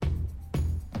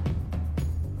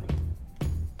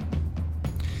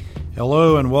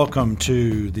Hello and welcome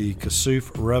to the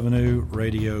Kassouf Revenue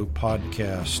Radio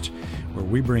Podcast, where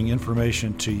we bring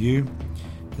information to you,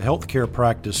 the healthcare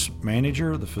practice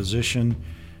manager, the physician,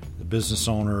 the business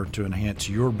owner, to enhance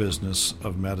your business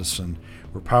of medicine.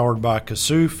 We're powered by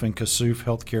Kassouf and Kassouf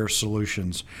Healthcare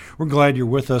Solutions. We're glad you're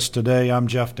with us today. I'm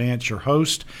Jeff Dance, your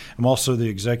host. I'm also the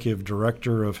executive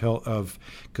director of Kassouf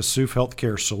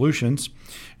Healthcare Solutions,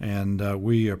 and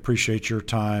we appreciate your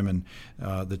time and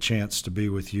the chance to be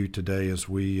with you today as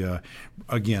we,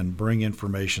 again, bring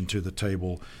information to the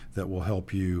table that will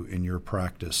help you in your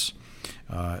practice.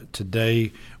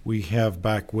 Today, we have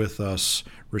back with us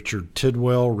Richard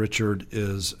Tidwell. Richard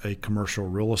is a commercial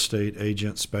real estate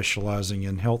agent specializing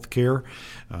in healthcare.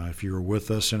 If you were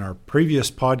with us in our previous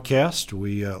podcast,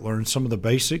 we learned some of the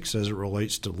basics as it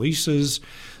relates to leases,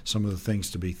 some of the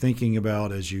things to be thinking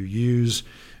about as you use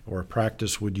or a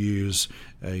practice would use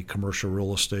a commercial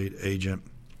real estate agent.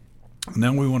 And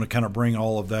then we want to kind of bring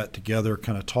all of that together,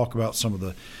 kind of talk about some of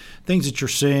the things that you're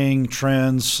seeing,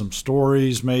 trends, some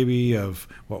stories maybe of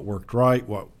what worked right,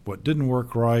 what didn't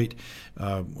work right.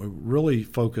 We really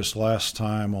focused last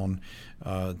time on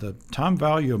the time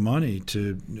value of money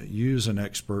to use an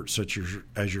expert such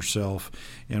as yourself,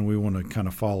 and we want to kind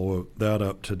of follow that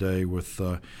up today with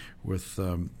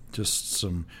just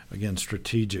some, again,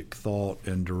 strategic thought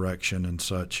and direction and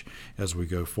such as we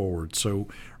go forward. So,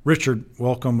 Richard,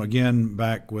 welcome again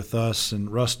back with us, and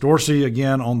Russ Dorsey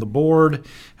again on the board,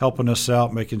 helping us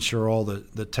out, making sure all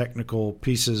the technical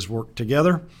pieces work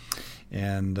together.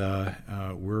 And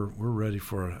we're ready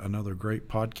for another great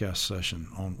podcast session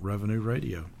on Revenue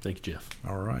Radio. Thank you, Jeff.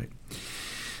 All right.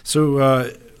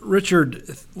 So,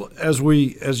 Richard,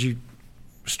 as you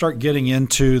start getting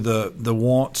into the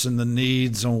wants and the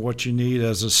needs on what you need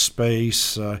as a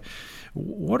space,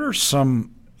 what are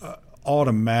some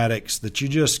automatics that you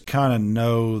just kind of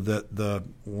know that the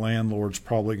landlord's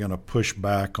probably going to push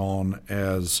back on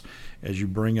as you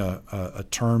bring a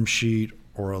term sheet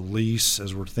or a lease,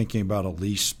 as we're thinking about a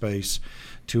lease space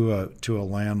to a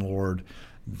landlord,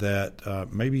 that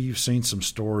maybe you've seen some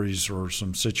stories or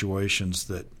some situations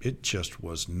that it just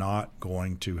was not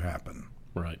going to happen?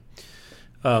 Right.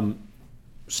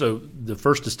 So the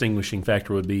first distinguishing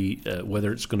factor would be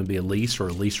whether it's going to be a lease or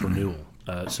a lease renewal.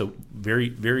 So very,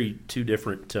 very two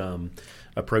different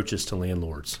approaches to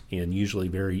landlords, and usually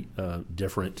very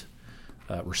different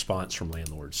response from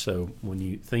landlords. So when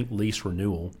you think lease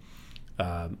renewal,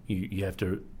 you have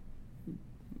to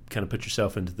kind of put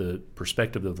yourself into the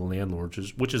perspective of the landlord,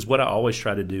 which is what I always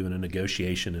try to do in a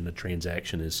negotiation and a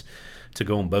transaction, is to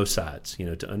go on both sides,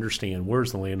 to understand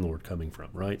where's the landlord coming from,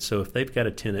 right? So if they've got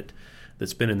a tenant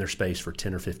that's been in their space for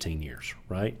 10 or 15 years,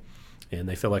 right, and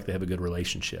they feel like they have a good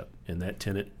relationship, and that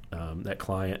tenant, that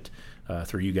client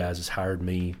through you guys has hired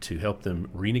me to help them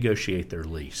renegotiate their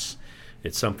lease.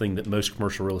 It's something that most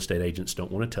commercial real estate agents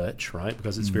don't want to touch, right,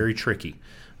 because it's very tricky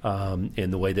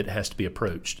in the way that it has to be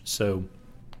approached. So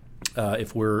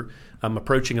if I'm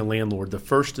approaching a landlord, the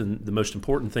first and the most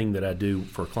important thing that I do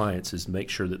for clients is make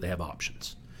sure that they have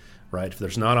options, right? If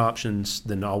there's not options,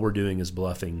 then all we're doing is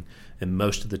bluffing, and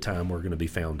most of the time we're going to be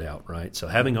found out, right? So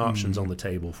having options on the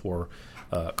table for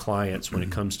clients when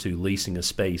it comes to leasing a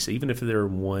space, even if they're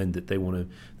one that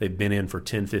they've been in for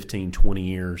 10, 15, 20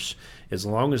 years, as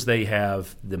long as they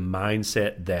have the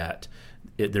mindset that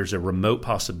there's a remote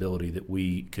possibility that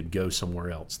we could go somewhere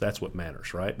else. That's what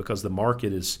matters, right? Because the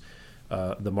market is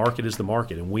the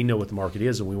market, and we know what the market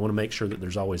is, and we want to make sure that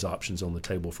there's always options on the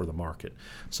table for the market.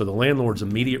 So the landlord's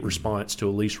immediate response to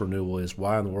a lease renewal is,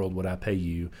 why in the world would I pay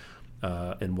you,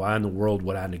 and why in the world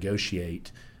would I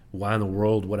negotiate? Why in the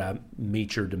world would I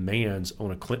meet your demands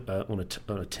on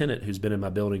a tenant who's been in my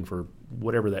building for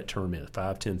whatever that term is,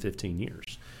 5, 10, 15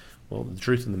 years? Well, the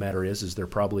truth of the matter is they're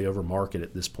probably over market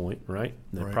at this point, right?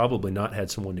 They've probably not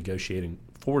had someone negotiating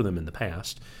for them in the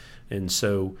past. And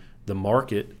so the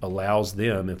market allows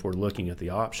them, if we're looking at the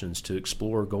options, to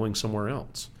explore going somewhere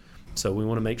else. So we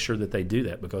want to make sure that they do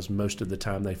that, because most of the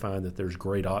time they find that there's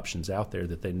great options out there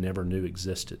that they never knew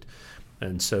existed.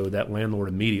 And so that landlord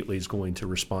immediately is going to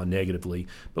respond negatively.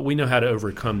 But we know how to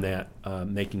overcome that,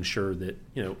 making sure that,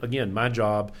 again, my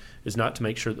job is not to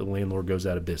make sure that the landlord goes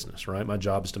out of business, right? My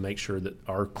job is to make sure that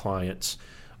our clients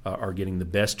are getting the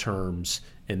best terms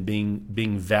and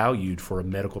being valued for a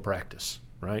medical practice,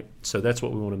 right? So that's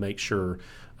what we want to make sure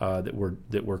that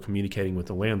we're communicating with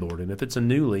the landlord. And if it's a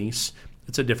new lease,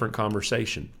 it's a different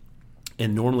conversation,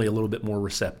 and normally a little bit more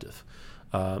receptive.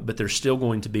 But there's still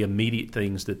going to be immediate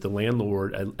things that the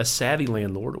landlord, a savvy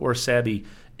landlord or a savvy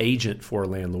agent for a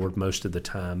landlord most of the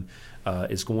time,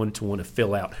 is going to want to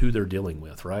fill out who they're dealing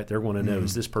with, right? They're going to know,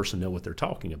 does this person know what they're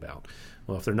talking about?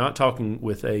 Well, if they're not talking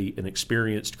with an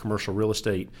experienced commercial real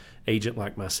estate agent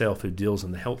like myself who deals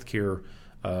in the healthcare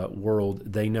world,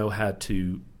 they know how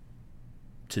to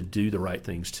do the right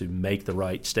things, to make the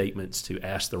right statements, to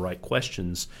ask the right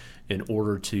questions in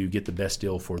order to get the best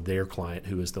deal for their client,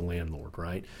 who is the landlord,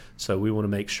 right? So we want to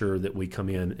make sure that we come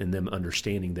in and them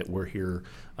understanding that we're here,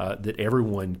 that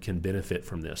everyone can benefit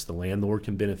from this. The landlord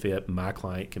can benefit, my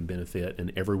client can benefit,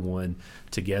 and everyone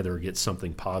together gets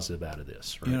something positive out of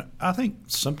this, right? You know, I think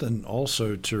something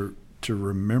also to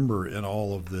remember in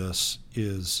all of this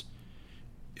is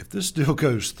if this deal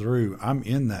goes through, I'm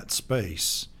in that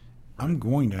space. I'm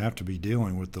going to have to be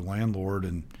dealing with the landlord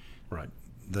and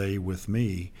they with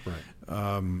me. Right.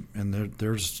 And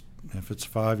there's, if it's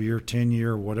 5-year,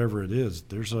 10-year, whatever it is,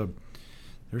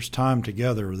 there's time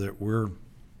together that we're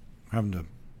having to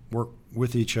work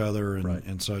with each other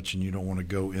and such, and you don't want to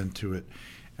go into it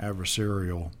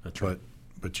adversarial. That's right.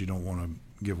 But you don't want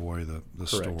to give away the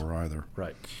store either.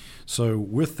 Right. So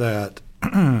with that,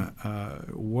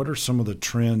 what are some of the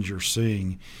trends you're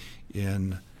seeing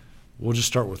in, we'll just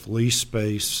start with lease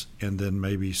space and then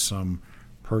maybe some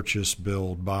purchase,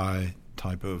 build, buy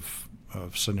type of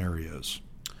scenarios?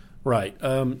 Right.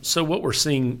 So what we're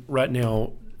seeing right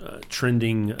now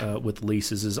trending with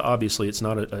leases is obviously it's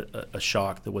not a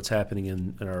shock that what's happening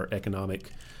in our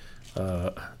economic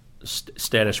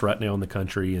status right now in the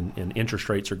country, and interest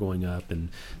rates are going up and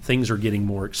things are getting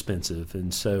more expensive.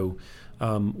 And so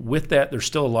with that, there's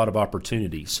still a lot of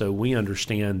opportunity. So we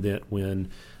understand that when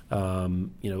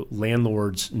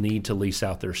landlords need to lease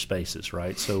out their spaces,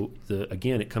 right? So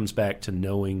again, it comes back to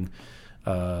knowing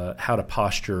how to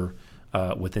posture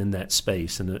within that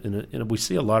space, and we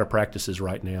see a lot of practices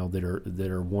right now that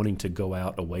are wanting to go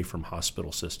out away from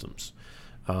hospital systems,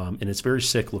 and it's very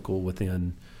cyclical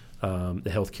within the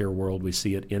healthcare world. We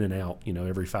see it in and out.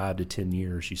 Every 5 to 10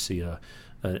 years, you see a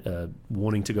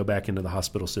wanting to go back into the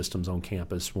hospital systems on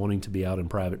campus, wanting to be out in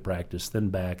private practice, then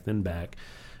back.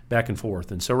 Back and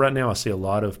forth. And so right now I see a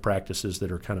lot of practices that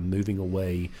are kind of moving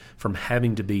away from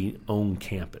having to be on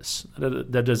campus.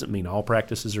 That doesn't mean all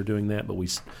practices are doing that, but we're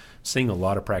seeing a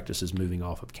lot of practices moving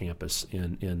off of campus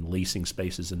in leasing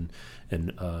spaces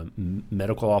and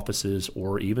medical offices,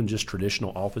 or even just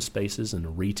traditional office spaces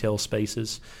and retail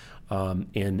spaces.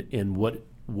 And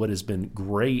what has been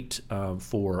great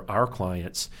for our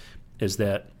clients is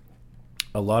that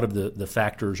a lot of the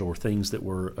factors or things that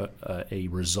were a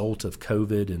result of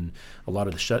COVID and a lot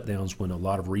of the shutdowns, when a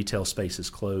lot of retail spaces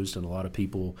closed and a lot of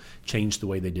people changed the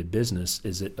way they did business,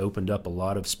 is it opened up a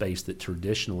lot of space that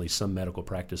traditionally some medical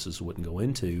practices wouldn't go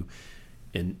into,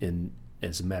 and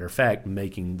as a matter of fact,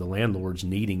 making the landlords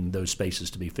needing those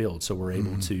spaces to be filled. So we're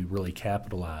able to really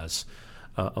capitalize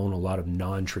on a lot of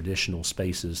non-traditional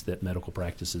spaces that medical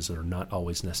practices are not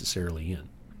always necessarily in.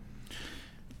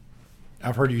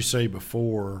 I've heard you say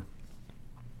before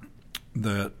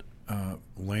that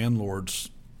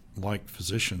landlords like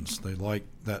physicians. They like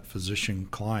that physician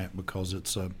client because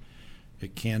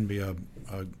it can be a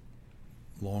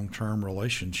long-term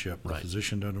relationship. The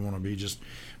physician doesn't want to be just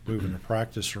moving the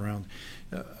practice around.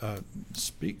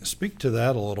 Speak to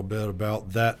that a little bit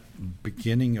about that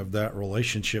beginning of that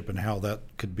relationship and how that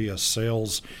could be a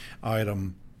sales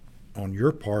item on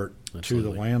your part to the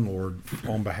landlord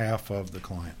on behalf of the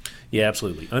client. Yeah,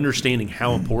 absolutely. Understanding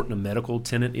how important a medical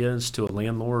tenant is to a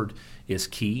landlord is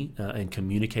key, and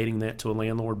communicating that to a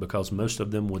landlord, because most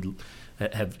of them would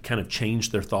have kind of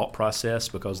changed their thought process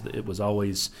because it was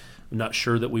always not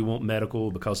sure that we want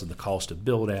medical because of the cost of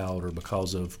build out or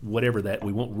because of whatever that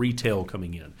we want retail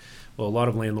coming in. Well, a lot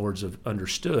of landlords have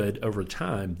understood over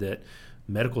time that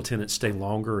medical tenants stay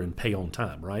longer and pay on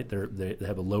time, right? They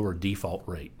have a lower default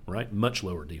rate, right? Much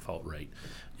lower default rate.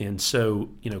 And so,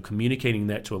 communicating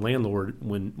that to a landlord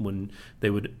when they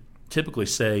would typically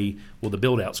say, well, the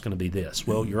build out's going to be this.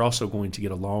 Well, you're also going to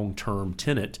get a long-term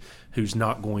tenant who's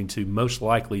not going to most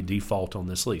likely default on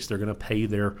this lease. They're going to pay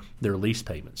their lease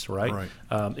payments, right?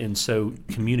 And so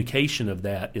communication of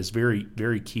that is very,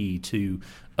 very key to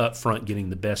upfront getting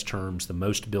the best terms, the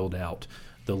most build out,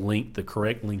 the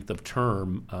correct length of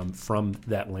term from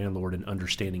that landlord, and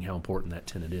understanding how important that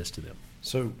tenant is to them.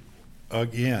 So,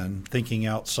 again, thinking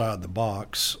outside the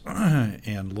box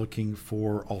and looking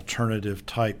for alternative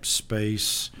type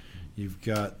space. You've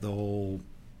got the whole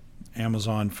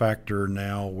Amazon factor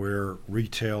now where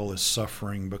retail is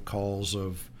suffering because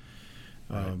of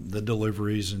the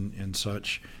deliveries and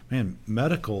such. Man,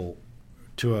 medical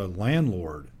to a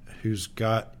landlord who's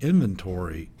got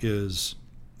inventory is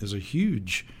a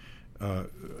huge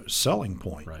selling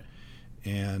point. Right.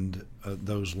 And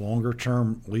those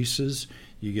longer-term leases,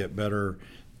 you get better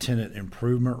tenant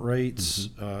improvement rates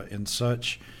and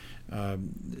such.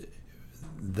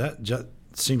 That just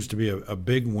seems to be a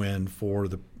big win for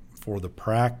the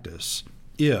practice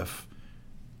if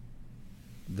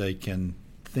they can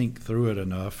think through it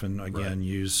enough, and again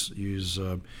use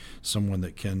someone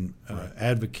that can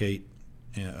advocate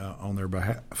on their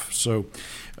behalf. So.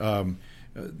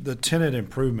 The tenant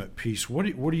improvement piece, what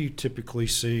are you typically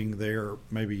seeing there?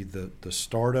 Maybe the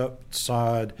startup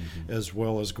side, as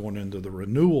well as going into the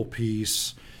renewal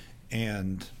piece,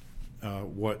 and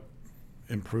what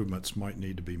improvements might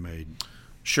need to be made.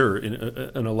 Sure,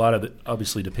 and a lot of it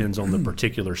obviously depends on the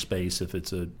particular space. If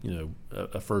it's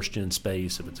a first gen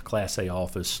space, if it's a Class A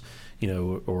office,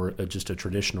 or just a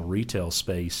traditional retail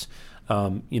space.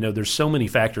 There's so many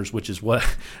factors, which is why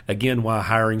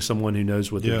hiring someone who knows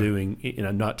what they're doing,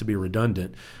 not to be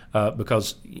redundant,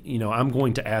 because I'm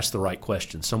going to ask the right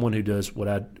questions. Someone who does what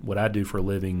I do for a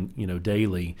living,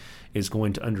 daily, is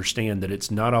going to understand that it's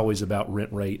not always about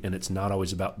rent rate, and it's not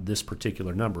always about this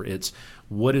particular number. It's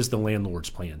what is the landlord's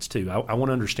plans too. I want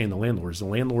to understand the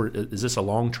landlord. Is this a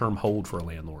long-term hold for a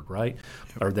landlord, right?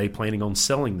 Yep. Are they planning on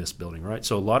selling this building, right?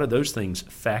 So a lot of those things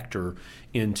factor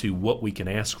into what we can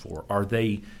ask for. Are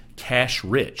they cash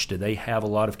rich? Do they have a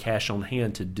lot of cash on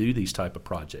hand to do these type of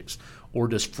projects? Or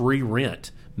does free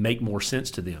rent make more sense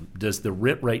to them? Does the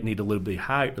rent rate need a little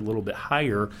bit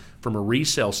higher from a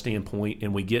resale standpoint,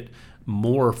 and we get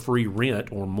more free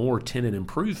rent or more tenant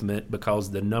improvement because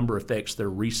the number affects their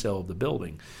resale of the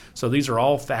building? So these are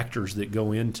all factors that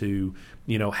go into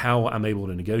how I'm able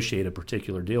to negotiate a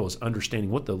particular deal, is understanding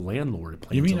what the landlord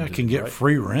plans. You mean I can get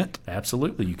free rent?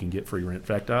 Absolutely, you can get free rent. In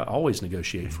fact, I always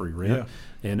negotiate free rent,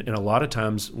 and a lot of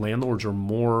times landlords are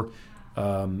more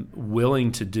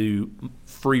willing to do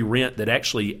free rent that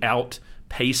actually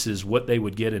outpaces what they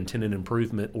would get in tenant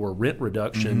improvement or rent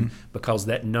reduction, because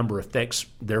that number affects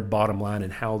their bottom line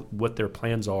and what their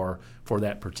plans are for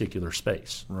that particular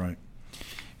space. Right.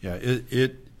 Yeah.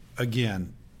 It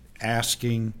again,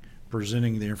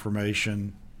 presenting the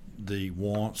information, the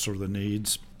wants or the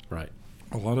needs. Right.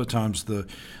 A lot of times the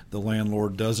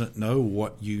landlord doesn't know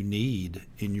what you need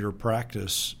in your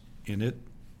practice, and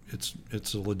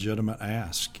it's a legitimate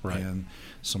ask, right. And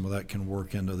some of that can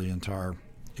work into the entire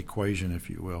equation, if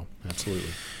you will.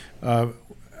 Absolutely. I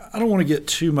don't want to get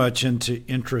too much into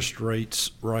interest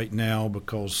rates right now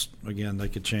because, again, they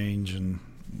could change, and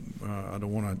I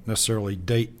don't want to necessarily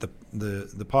date the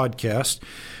podcast,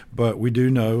 but we do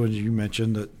know, as you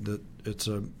mentioned, that it's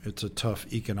a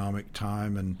tough economic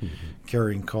time, and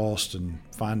carrying cost and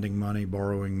finding money,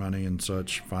 borrowing money, and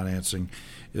such, financing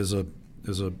is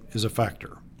a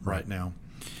factor right now.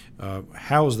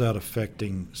 How is that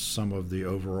affecting some of the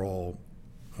overall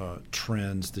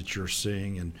trends that you're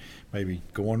seeing, and maybe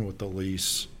going with the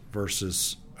lease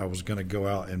versus I was going to go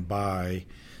out and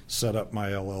set up my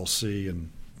LLC and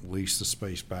lease the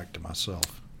space back to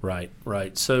myself? Right.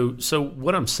 So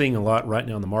what I'm seeing a lot right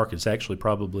now in the market is actually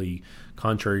probably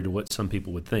contrary to what some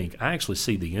people would think. I actually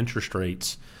see the interest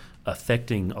rates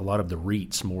affecting a lot of the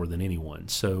REITs more than anyone.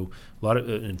 So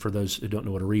and for those who don't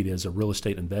know what a REIT is, a real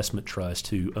estate investment trust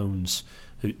who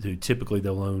typically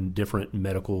they'll own different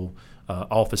medical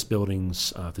office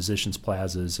buildings, physicians'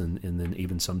 plazas, and then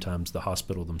even sometimes the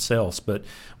hospital themselves. But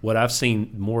what I've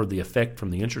seen more of the effect from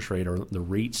the interest rate are the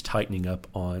REITs tightening up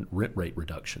on rent rate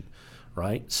reduction.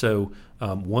 Right. So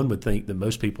one would think that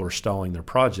most people are stalling their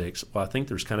projects. Well, I think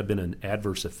there's kind of been an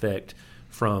adverse effect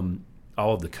from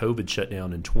all of the COVID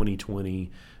shutdown in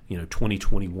 2020,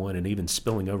 2021, and even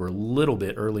spilling over a little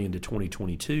bit early into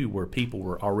 2022, where people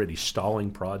were already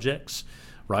stalling projects,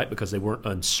 right, because they weren't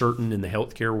uncertain in the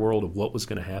healthcare world of what was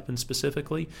going to happen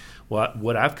specifically. Well,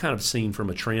 what I've kind of seen from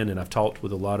a trend, and I've talked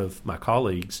with a lot of my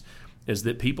colleagues, is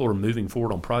that people are moving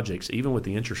forward on projects even with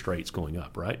the interest rates going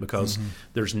up, right? Because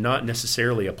there's not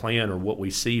necessarily a plan or what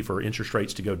we see for interest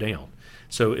rates to go down.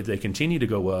 So if they continue to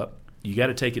go up, you got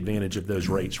to take advantage of those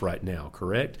rates right now,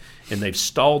 correct? And they've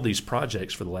stalled these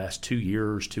projects for the last 2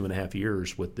 years, 2.5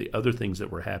 years with the other things that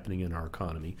were happening in our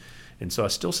economy. And so I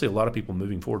still see a lot of people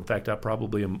moving forward. In fact, I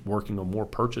probably am working on more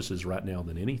purchases right now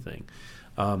than anything.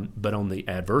 But on the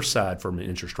adverse side from an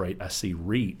interest rate, I see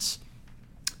REITs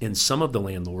and some of the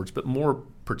landlords, but more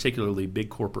particularly big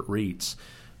corporate REITs,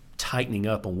 tightening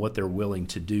up on what they're willing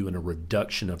to do in a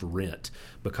reduction of rent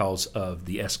because of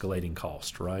the escalating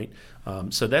cost, right?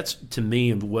 So that's, to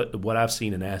me, and what I've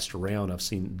seen and asked around, I've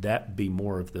seen that be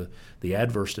more of the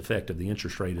adverse effect of the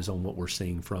interest rate is on what we're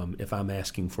seeing from if I'm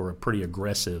asking for a pretty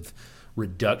aggressive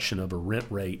reduction of a rent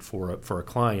rate for a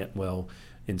client. Well,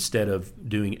 instead of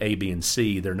doing A, B, and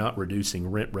C, they're not reducing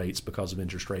rent rates because of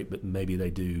interest rate, but maybe they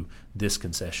do this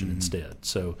concession instead.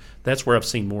 So that's where I've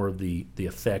seen more of the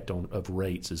effect of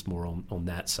rates is more on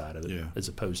that side of it as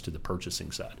opposed to the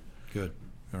purchasing side. Good.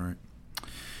 All right.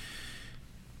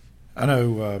 I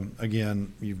know,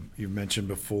 again, you've mentioned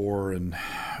before, and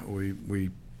we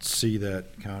see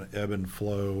that kind of ebb and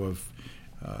flow of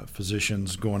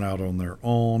physicians going out on their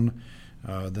own.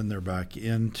 Then they're back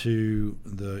into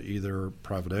the either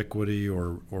private equity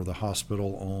or the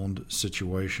hospital-owned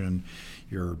situation.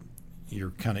 You're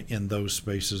kind of in those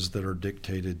spaces that are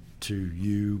dictated to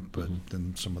you, but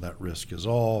then some of that risk is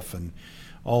off, and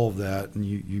all of that.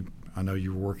 And I know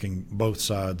you're working both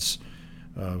sides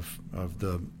of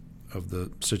the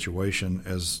situation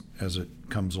as it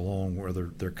comes along,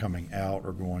 whether they're coming out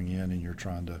or going in, and you're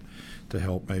trying to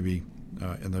help maybe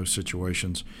in those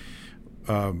situations.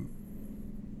 I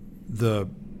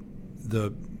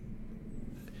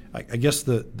guess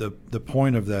the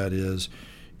point of that is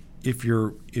if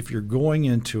you're going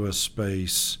into a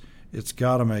space, it's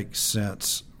got to make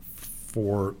sense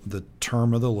for the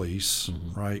term of the lease,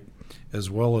 right, as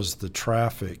well as the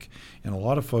traffic. And a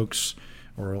lot of folks,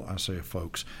 or I say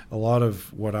folks, a lot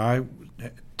of what I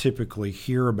typically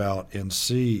hear about and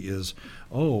see is,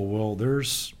 oh, well,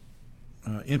 there's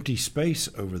empty space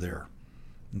over there.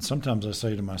 And sometimes I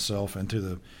say to myself and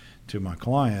to my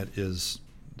client is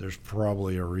there's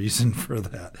probably a reason for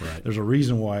that. Right. There's a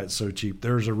reason why it's so cheap.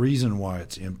 There's a reason why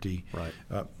it's empty. Right.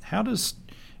 How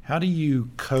do you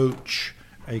coach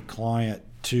a client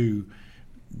to,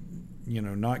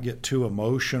 not get too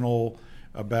emotional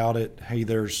about it? Hey,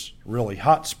 there's really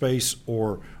hot space,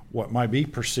 or what might be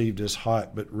perceived as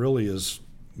hot, but really is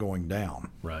going down.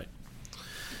 Right.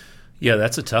 Yeah,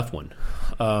 that's a tough one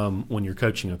when you're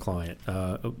coaching a client.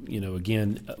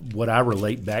 Again, what I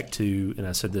relate back to, and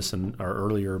I said this in our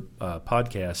earlier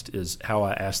podcast, is how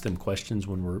I ask them questions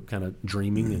when we're kind of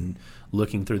dreaming and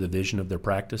looking through the vision of their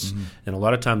practice. And a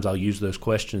lot of times I'll use those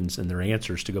questions and their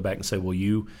answers to go back and say, well,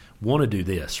 you want to do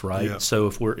this, right? Yeah. So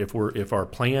if our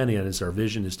plan is, our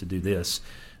vision is to do this,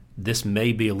 this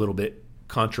may be a little bit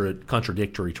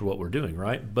contradictory to what we're doing,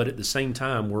 right? But at the same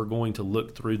time, we're going to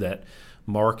look through that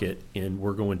market and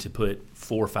we're going to put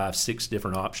 4, 5, 6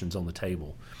 different options on the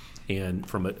table, and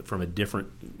from a different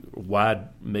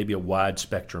wide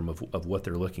spectrum of what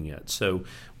they're looking at. So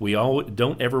we all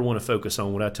don't ever want to focus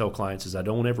on, what I tell clients is I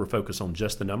don't ever focus on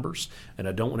just the numbers, and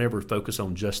I don't want to ever focus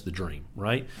on just the dream,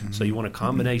 right? So you want a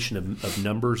combination of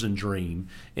numbers and dream,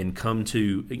 and come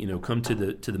to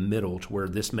the middle to where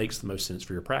this makes the most sense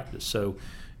for your practice. So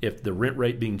if the rent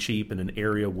rate being cheap in an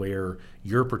area where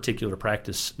your particular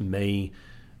practice may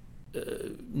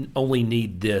only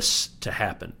need this to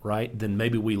happen, right? Then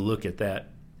maybe we look at that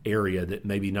area that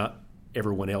maybe not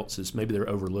everyone else is, maybe they're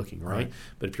overlooking, right?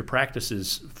 But if your practice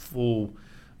is full,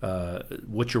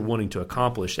 what you're wanting to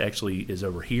accomplish actually is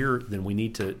over here, then we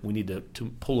need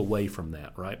to pull away from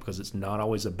that, right? Because it's not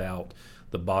always about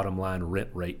the bottom line rent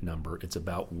rate number. It's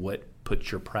about what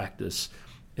puts your practice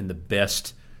in the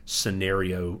best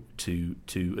scenario to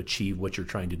achieve what you're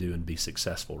trying to do and be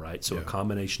successful, right? So a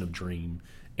combination of dream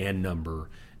and number,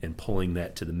 and pulling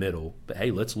that to the middle. But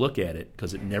hey, let's look at it,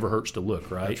 because it never hurts to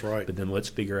look, right? That's right. But then let's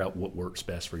figure out what works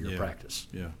best for your practice.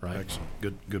 Yeah, right.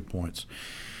 Excellent. Good points.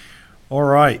 All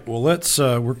right. Well, let's.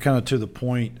 We're kind of to the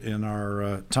point in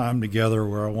our time together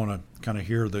where I want to kind of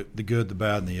hear the good, the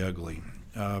bad, and the ugly.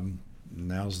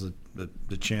 Now's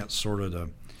the chance, sort of, to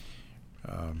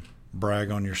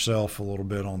brag on yourself a little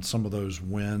bit on some of those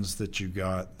wins that you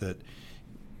got that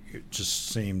it just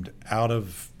seemed out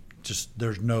of. Just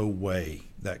there's no way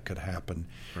that could happen.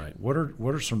 Right. What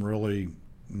are some really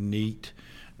neat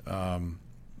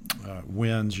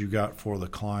wins you got for the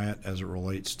client as it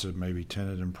relates to maybe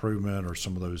tenant improvement or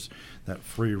some of that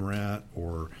free rent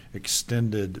or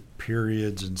extended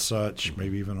periods and such,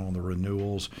 maybe even on the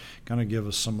renewals? Kind of give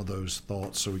us some of those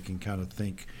thoughts so we can kind of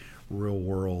think real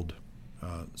world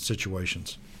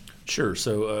situations. Sure.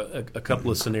 So a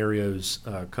couple of scenarios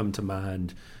come to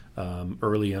mind.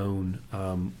 Early on,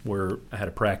 where I had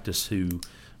a practice who,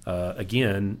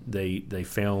 again, they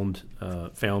found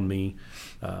me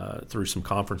through some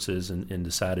conferences and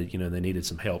decided they needed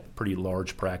some help. Pretty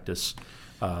large practice,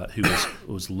 who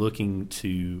was looking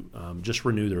to just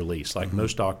renew their lease. Like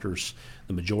most doctors,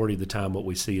 the majority of the time what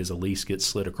we see is a lease gets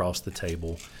slid across the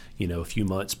table, a few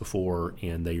months before,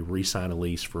 and they re-sign a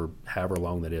lease for however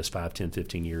long that is, 5, 10,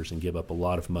 15 years, and give up a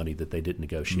lot of money that they didn't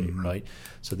negotiate, right?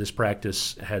 So this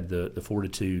practice had the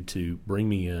fortitude to bring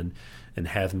me in and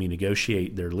have me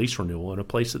negotiate their lease renewal in a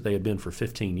place that they had been for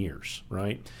 15 years,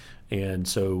 right? And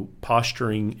so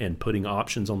posturing and putting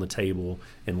options on the table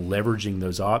and leveraging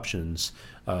those options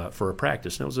for a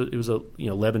practice. And it was a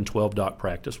 11, 12 doc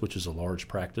practice, which is a large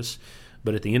practice.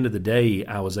 But at the end of the day,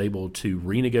 I was able to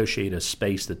renegotiate a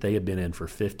space that they had been in for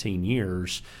 15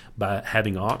 years by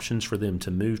having options for them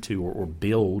to move to or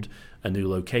build a new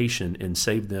location and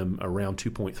save them around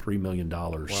 $2.3 million.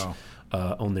 Wow.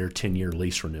 On their 10-year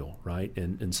lease renewal, right?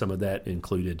 And some of that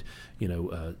included,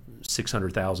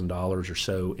 $600,000 or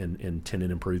so in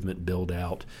tenant improvement, build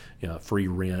out, free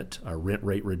rent, rent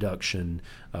rate reduction,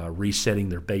 resetting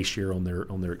their base year on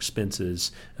their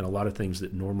expenses, and a lot of things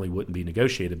that normally wouldn't be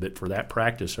negotiated. But for that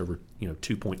practice, over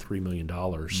 $2.3 million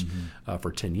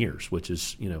for 10 years, which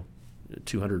is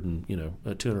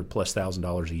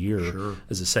 $200,000+ a year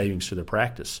as a savings to their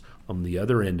practice. On the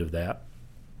other end of that,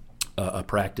 a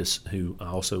practice who I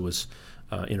also was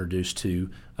introduced to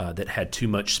that had too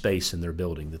much space in their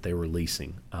building that they were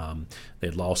leasing. They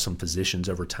had lost some physicians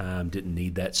over time, didn't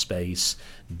need that space,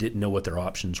 didn't know what their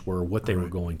options were, what they were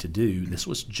going to do. This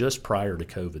was just prior to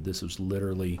COVID. This was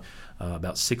literally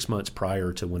about 6 months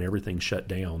prior to when everything shut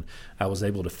down. I was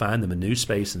able to find them a new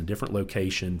space in a different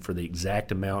location for the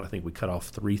exact amount. I think we cut off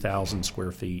 3,000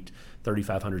 square feet,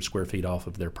 3,500 square feet off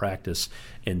of their practice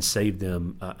and saved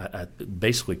them, I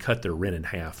basically cut their rent in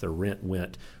half. Their rent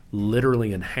went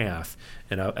literally in half,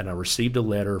 and I received a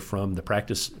letter from the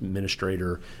practice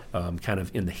administrator kind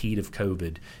of in the heat of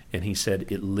COVID, and he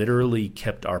said it literally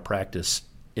kept our practice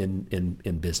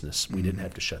in business. We didn't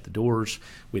have to shut the doors.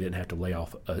 We didn't have to lay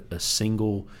off a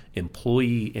single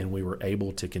employee, and we were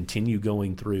able to continue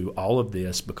going through all of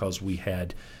this because we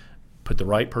had put the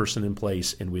right person in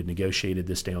place, and we had negotiated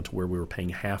this down to where we were paying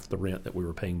half the rent that we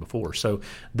were paying before. So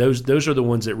those are the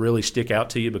ones that really stick out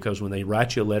to you, because when they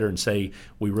write you a letter and say,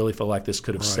 we really feel like this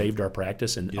could have saved our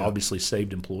practice and obviously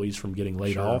saved employees from getting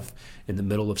laid off in the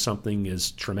middle of something as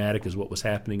traumatic as what was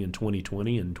happening in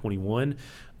 2020 and 21,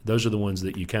 those are the ones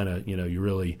that you kind of, you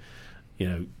really,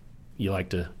 you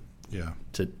like to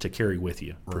carry with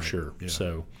you for sure. Yeah.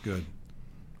 So good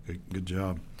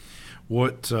job.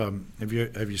 What have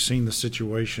you seen the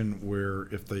situation where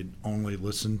if they only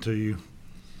listened to you,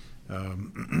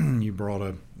 you brought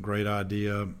a great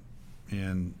idea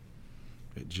and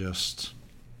it just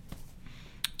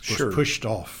was pushed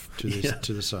off to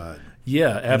the side?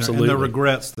 Yeah, absolutely. And the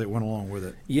regrets that went along with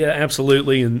it. Yeah,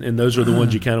 absolutely. And those are the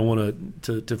ones you kind of want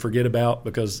to forget about,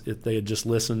 because if they had just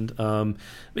listened. But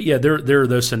yeah, there are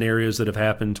those scenarios that have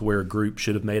happened to where a group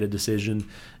should have made a decision,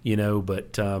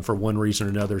 but for one reason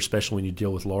or another, especially when you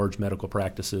deal with large medical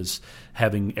practices,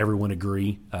 having everyone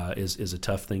agree is a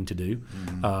tough thing to do.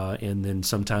 Mm-hmm. And then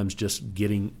sometimes just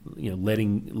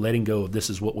letting go of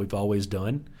this is what we've always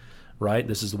done. Right,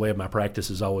 this is the way my practice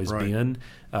has always been.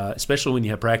 Especially when you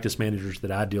have practice managers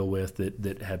that I deal with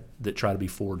that try to be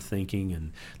forward thinking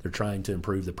and they're trying to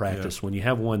improve the practice. Yeah. When you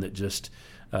have one that just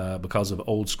because of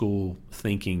old school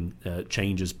thinking,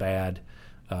 change is bad.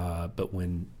 But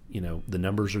when the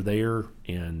numbers are there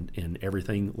and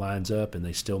everything lines up and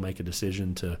they still make a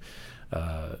decision to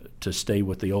stay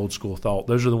with the old school thought,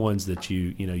 those are the ones that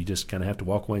you just kind of have to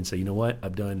walk away and say, you know what,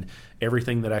 I've done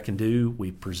everything that I can do.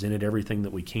 We've presented everything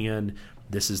that we can.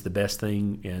 This is the best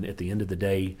thing. And at the end of the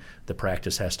day, the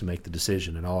practice has to make the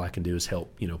decision, and all I can do is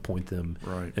help, point them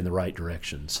in the right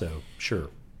direction. So sure.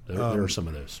 There are some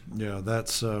of those. Yeah,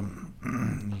 that's you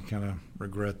kind of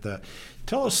regret that.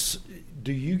 Tell us,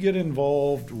 do you get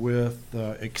involved with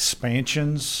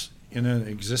expansions in an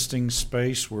existing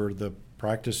space where the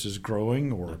practice is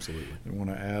growing, or Absolutely. They want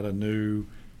to add a new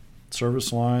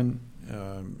service line,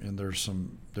 and there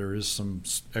is some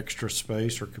extra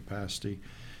space or capacity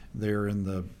there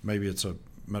in maybe it's a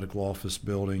medical office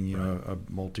building, a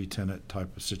multi-tenant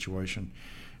type of situation.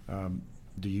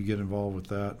 Do you get involved with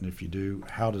that? And if you do,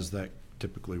 how does that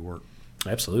typically work?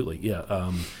 Absolutely,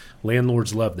 yeah.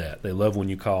 Landlords love that. They love when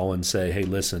you call and say, hey,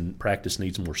 listen, practice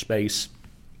needs more space.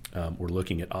 We're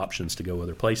looking at options to go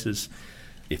other places.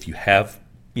 If you have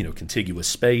contiguous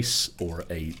space or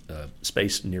a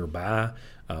space nearby,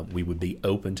 we would be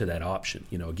open to that option.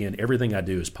 Again, everything I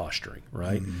do is posturing,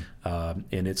 right?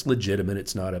 And it's legitimate.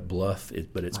 It's not a bluff,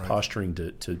 but it's posturing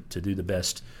to do the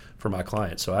best for my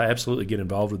clients. So I absolutely get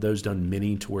involved with those. Done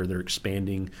many to where they're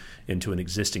expanding into an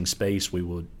existing space. We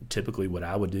will typically, what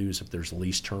I would do is if there's a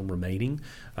lease term remaining,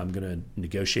 I'm going to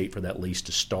negotiate for that lease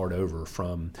to start over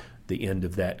from the end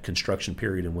of that construction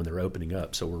period and when they're opening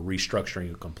up. So we're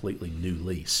restructuring a completely new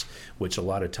lease, which a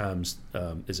lot of times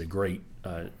is a great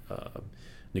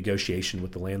negotiation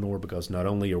with the landlord, because not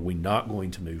only are we not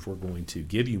going to move, we're going to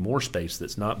give you more space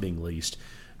that's not being leased,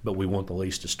 but we want the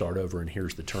lease to start over, and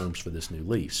here's the terms for this new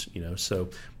lease. So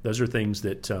those are things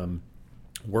that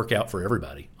work out for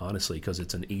everybody, honestly, because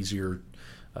it's an easier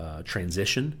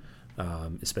transition,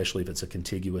 especially if it's a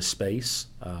contiguous space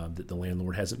that the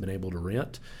landlord hasn't been able to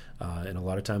rent. And a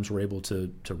lot of times we're able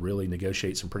to really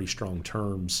negotiate some pretty strong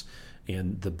terms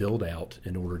and the build out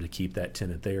in order to keep that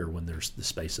tenant there when there's the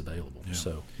space available. Yeah.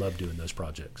 So love doing those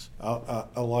projects.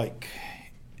 I like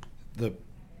the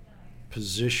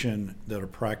position that a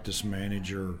practice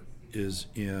manager is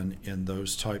in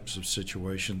those types of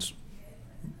situations.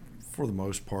 For the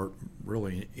most part,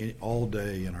 really all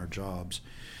day in our jobs,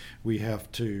 we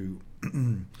have to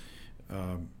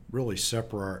really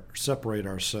separate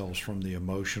ourselves from the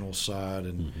emotional side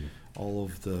and all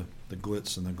of the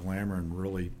glitz and the glamour, and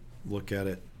really look at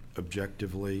it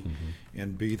objectively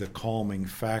and be the calming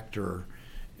factor,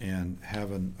 and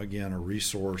having, again, a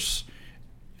resource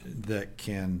that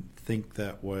can think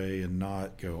that way and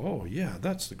not go, oh yeah,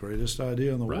 that's the greatest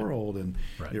idea in the world, and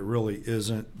it really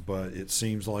isn't, but it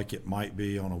seems like it might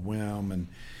be on a whim. And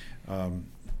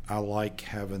I like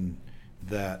having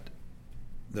that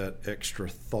extra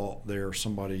thought there,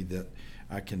 somebody that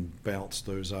I can bounce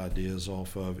those ideas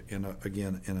off of in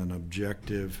an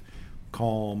objective,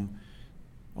 calm,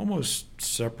 almost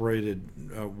separated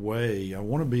way. I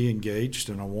want to be engaged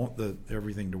and I want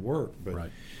everything to work, but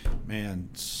man,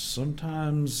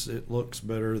 sometimes it looks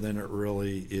better than it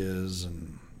really is,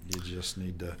 and you just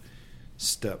need to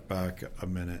step back a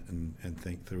minute and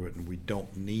think through it. And we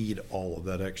don't need all of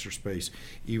that extra space,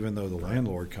 even though the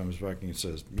landlord comes back and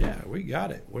says, yeah, we got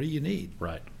it. What do you need?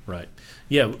 Right.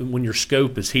 Yeah, when your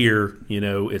scope is here,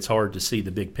 it's hard to see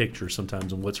the big picture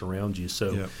sometimes and what's around you.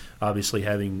 So obviously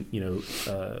having,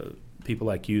 people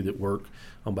like you that work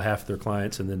on behalf of their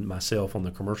clients, and then myself on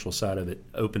the commercial side of it,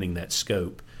 opening that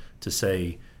scope to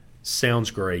say,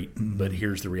 sounds great, but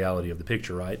here's the reality of the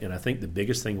picture, right? And I think the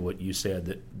biggest thing, what you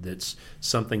said, that's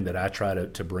something that I try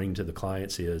to bring to the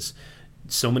clients is,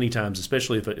 so many times,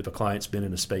 especially if a client's been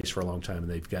in a space for a long time and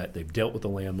they've dealt with the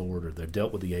landlord, or they've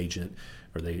dealt with the agent,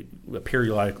 or they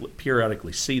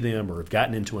periodically see them, or have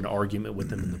gotten into an argument with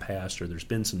them in the past, or there's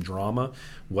been some drama,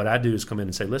 what I do is come in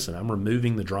and say, listen, I'm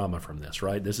removing the drama from this,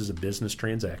 right? This is a business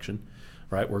transaction,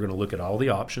 right? We're going to look at all the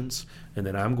options, and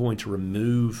then I'm going to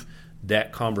remove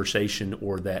that conversation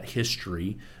or that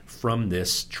history from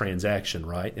this transaction,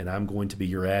 right? And I'm going to be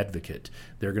your advocate.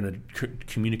 They're going to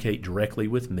communicate directly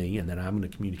with me, and then I'm going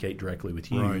to communicate directly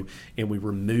with you. Right. And we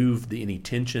remove any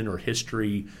tension or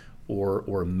history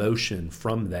or emotion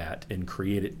from that, and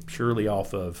create it purely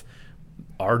off of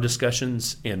our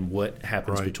discussions and what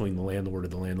happens between the landlord or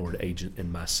the landlord agent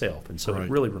and myself. And so it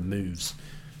really removes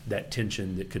that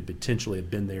tension that could potentially have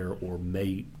been there or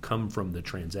may come from the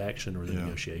transaction or the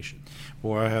negotiation.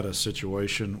 Boy, I had a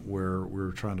situation where we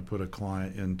were trying to put a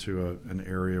client into an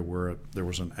area where there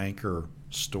was an anchor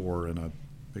store in a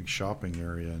big shopping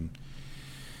area, and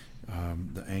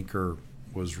the anchor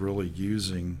was really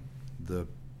using the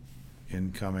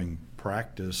incoming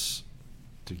practice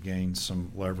to gain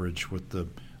some leverage with the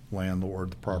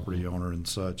landlord, the property owner, and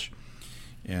such.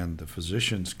 And the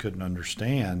physicians couldn't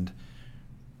understand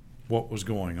what was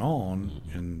going on,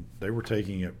 and they were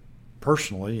taking it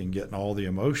personally and getting all the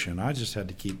emotion. I just had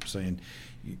to keep saying,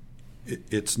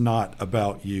 it's not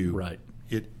about you. Right.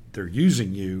 They're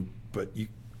using you, but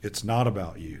it's not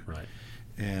about you. Right.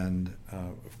 And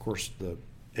of course, the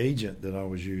agent that I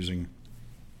was using,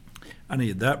 I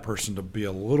needed that person to be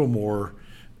a little more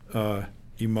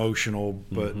emotional,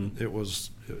 but it was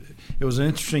an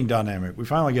interesting dynamic. We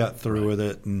finally got through with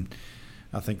it, and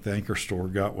I think the anchor store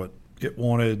got what it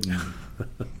wanted, and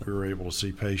we were able to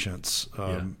see patients,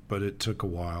 but it took a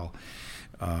while.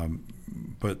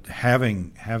 But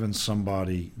having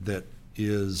somebody that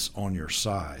is on your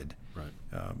side,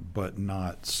 but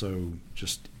not so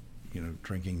just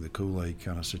drinking the Kool-Aid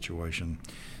kind of situation,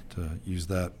 to use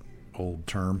that old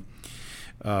term,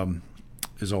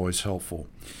 is always helpful.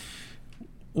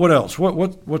 What else?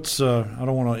 What's I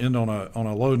don't want to end on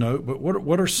a low note, but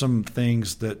what are some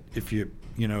things that if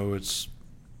it's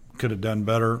could have done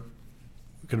better,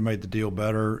 could have made the deal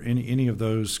better, any of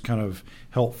those kind of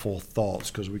helpful thoughts,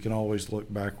 because we can always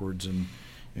look backwards and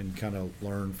kind of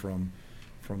learn from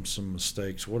some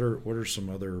mistakes. What are some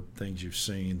other things you've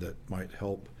seen that might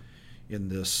help in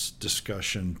this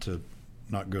discussion to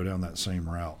not go down that same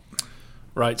route?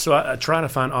 Right. So I try to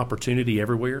find opportunity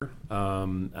everywhere.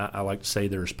 I like to say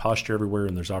there's posture everywhere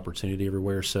and there's opportunity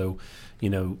everywhere. So,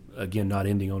 again, not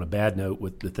ending on a bad note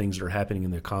with the things that are happening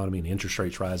in the economy and interest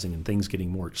rates rising and things getting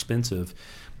more expensive.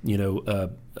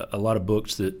 A lot of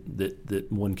books that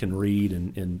one can read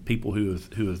and people who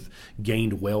have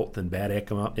gained wealth in bad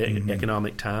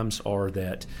economic times are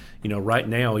that, right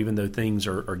now, even though things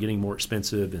are getting more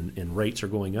expensive and rates are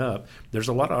going up, there's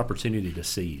a lot of opportunity to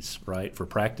seize, right, for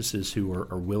practices who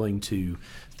are willing to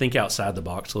think outside the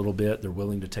box a little bit. They're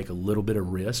willing to take a little bit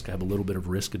of risk, have a little bit of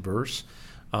risk adverse,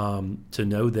 to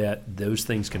know that those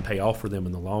things can pay off for them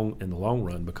in the long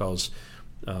run, because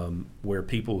where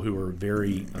people who are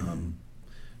very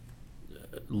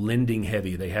lending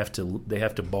heavy, they have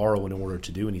to borrow in order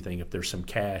to do anything. If there's some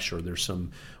cash or there's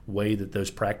some way that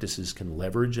those practices can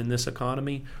leverage in this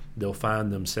economy, they'll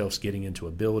find themselves getting into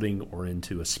a building or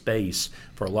into a space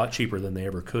for a lot cheaper than they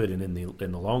ever could. And in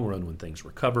the long run, when things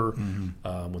recover,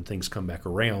 when things come back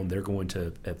around, they're going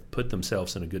to have put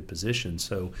themselves in a good position.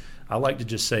 So I like to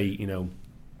just say,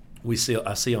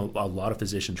 I see a lot of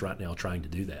physicians right now trying to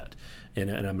do that. And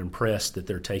I'm impressed that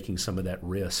they're taking some of that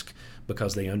risk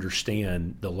because they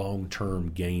understand the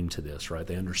long-term gain to this, right?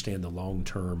 They understand the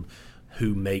long-term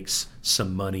who makes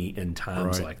some money in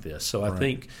times like this. So I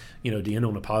think, to end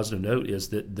on a positive note, is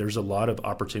that there's a lot of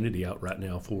opportunity out right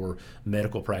now for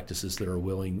medical practices that are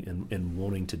willing and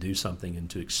wanting to do something and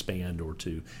to expand or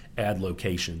to add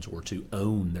locations or to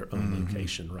own their own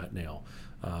location right now.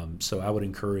 So I would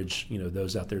encourage,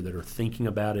 those out there that are thinking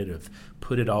about it, have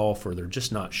put it off, or they're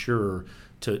just not sure,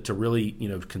 to really,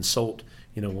 consult,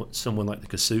 someone like the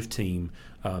Kassouf team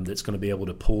that's going to be able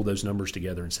to pull those numbers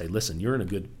together and say, listen, you're in a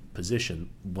good position.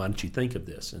 Why don't you think of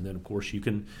this? And then, of course, you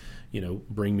can,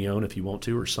 bring me on if you want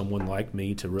to, or someone like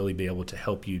me to really be able to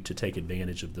help you to take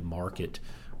advantage of the market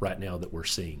right now that we're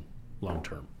seeing long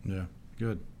term. Yeah,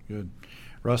 good.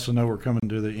 Russ, I know we're coming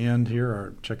to the end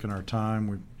here, checking our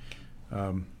time.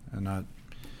 And I'm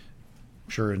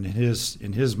sure in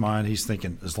his mind he's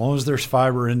thinking, as long as there's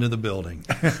fiber into the building.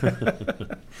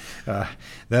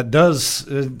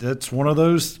 That's one of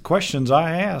those questions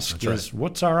I ask. That's right.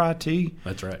 What's our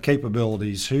IT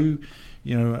capabilities? Who,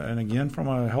 and again, from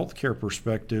a healthcare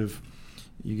perspective,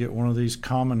 you get one of these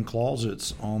common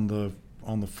closets on the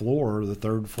floor, the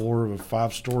third floor of a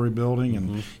 5-story building,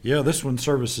 and this one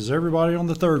services everybody on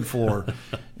the third floor,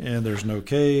 and there's no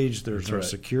cage, there's no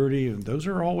security, and those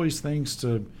are always things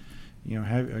to,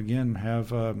 have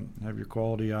your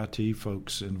quality IT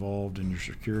folks involved in your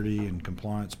security and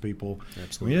compliance people.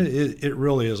 Absolutely. I mean, it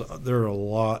really is. There are a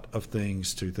lot of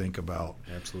things to think about.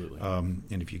 Absolutely.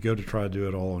 And if you go to try to do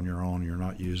it all on your own, you're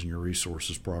not using your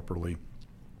resources properly.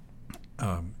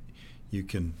 You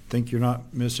can think you're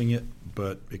not missing it,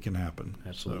 but it can happen.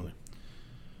 Absolutely.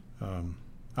 So,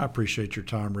 I appreciate your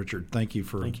time, Richard. Thank you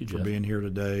for being here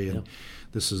today. And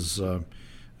this is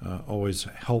always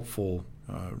helpful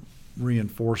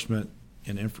reinforcement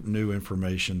and new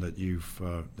information that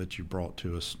you brought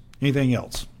to us. Anything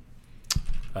else?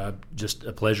 Just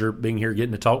a pleasure being here,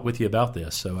 getting to talk with you about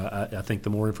this. So I think the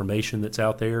more information that's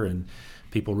out there and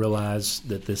people realize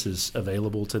that this is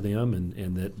available to them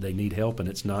and that they need help, and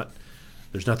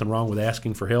there's nothing wrong with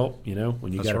asking for help.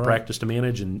 When you got a practice to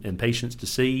manage and patients to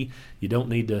see, you don't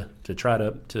need to try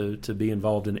to be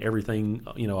involved in everything,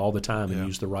 all the time and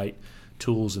use the right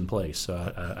tools in place. So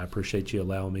I appreciate you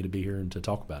allowing me to be here and to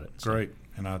talk about it. So. Great.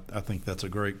 And I think that's a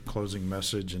great closing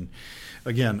message. And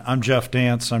again, I'm Jeff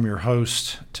Dance. I'm your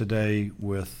host today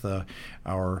with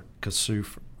our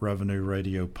Kassouf Revenue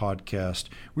Radio podcast.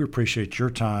 We appreciate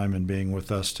your time and being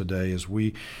with us today as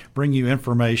we bring you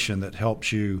information that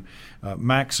helps you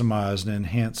maximize and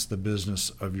enhance the business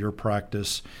of your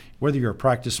practice. Whether you're a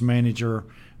practice manager,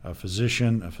 a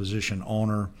physician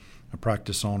owner, a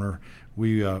practice owner,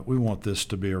 we want this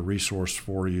to be a resource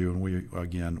for you.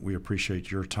 And we appreciate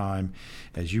your time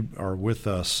as you are with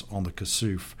us on the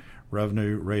Kassouf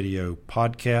Revenue Radio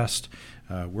podcast.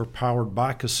 We're powered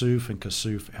by Kassouf and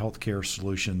Kassouf Healthcare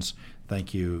Solutions.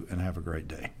 Thank you and have a great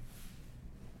day.